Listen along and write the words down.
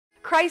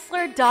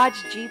Chrysler,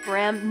 Dodge, Jeep,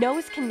 Ram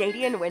knows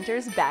Canadian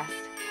winters best.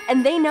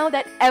 And they know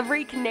that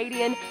every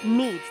Canadian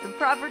needs the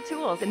proper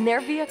tools in their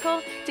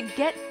vehicle to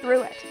get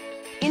through it.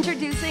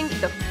 Introducing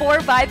the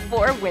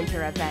 4x4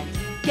 Winter Event.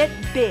 Get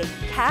big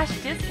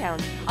cash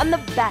discounts on the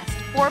best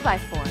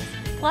 4x4s.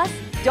 Plus,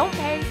 don't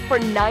pay for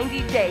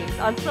 90 days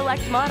on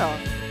select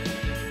models.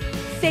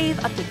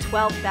 Save up to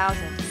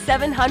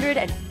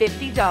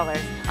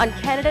 $12,750 on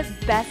Canada's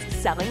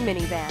best-selling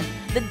minivan,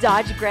 the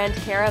Dodge Grand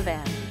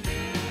Caravan.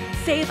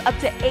 Save up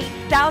to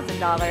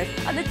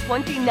 $8,000 on the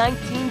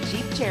 2019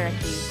 Jeep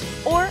Cherokee,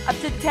 or up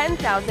to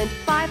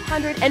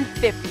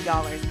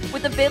 $10,550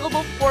 with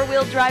available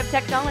four-wheel drive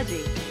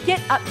technology.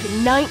 Get up to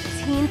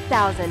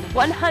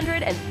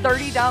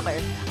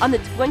 $19,130 on the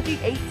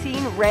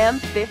 2018 Ram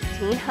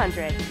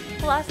 1500.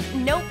 Plus,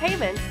 no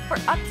payments for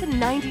up to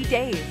 90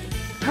 days.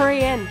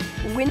 Hurry in,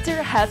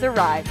 winter has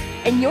arrived,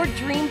 and your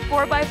dream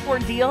 4x4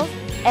 deals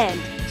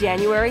end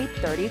January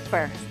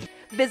 31st.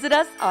 Visit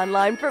us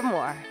online for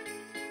more.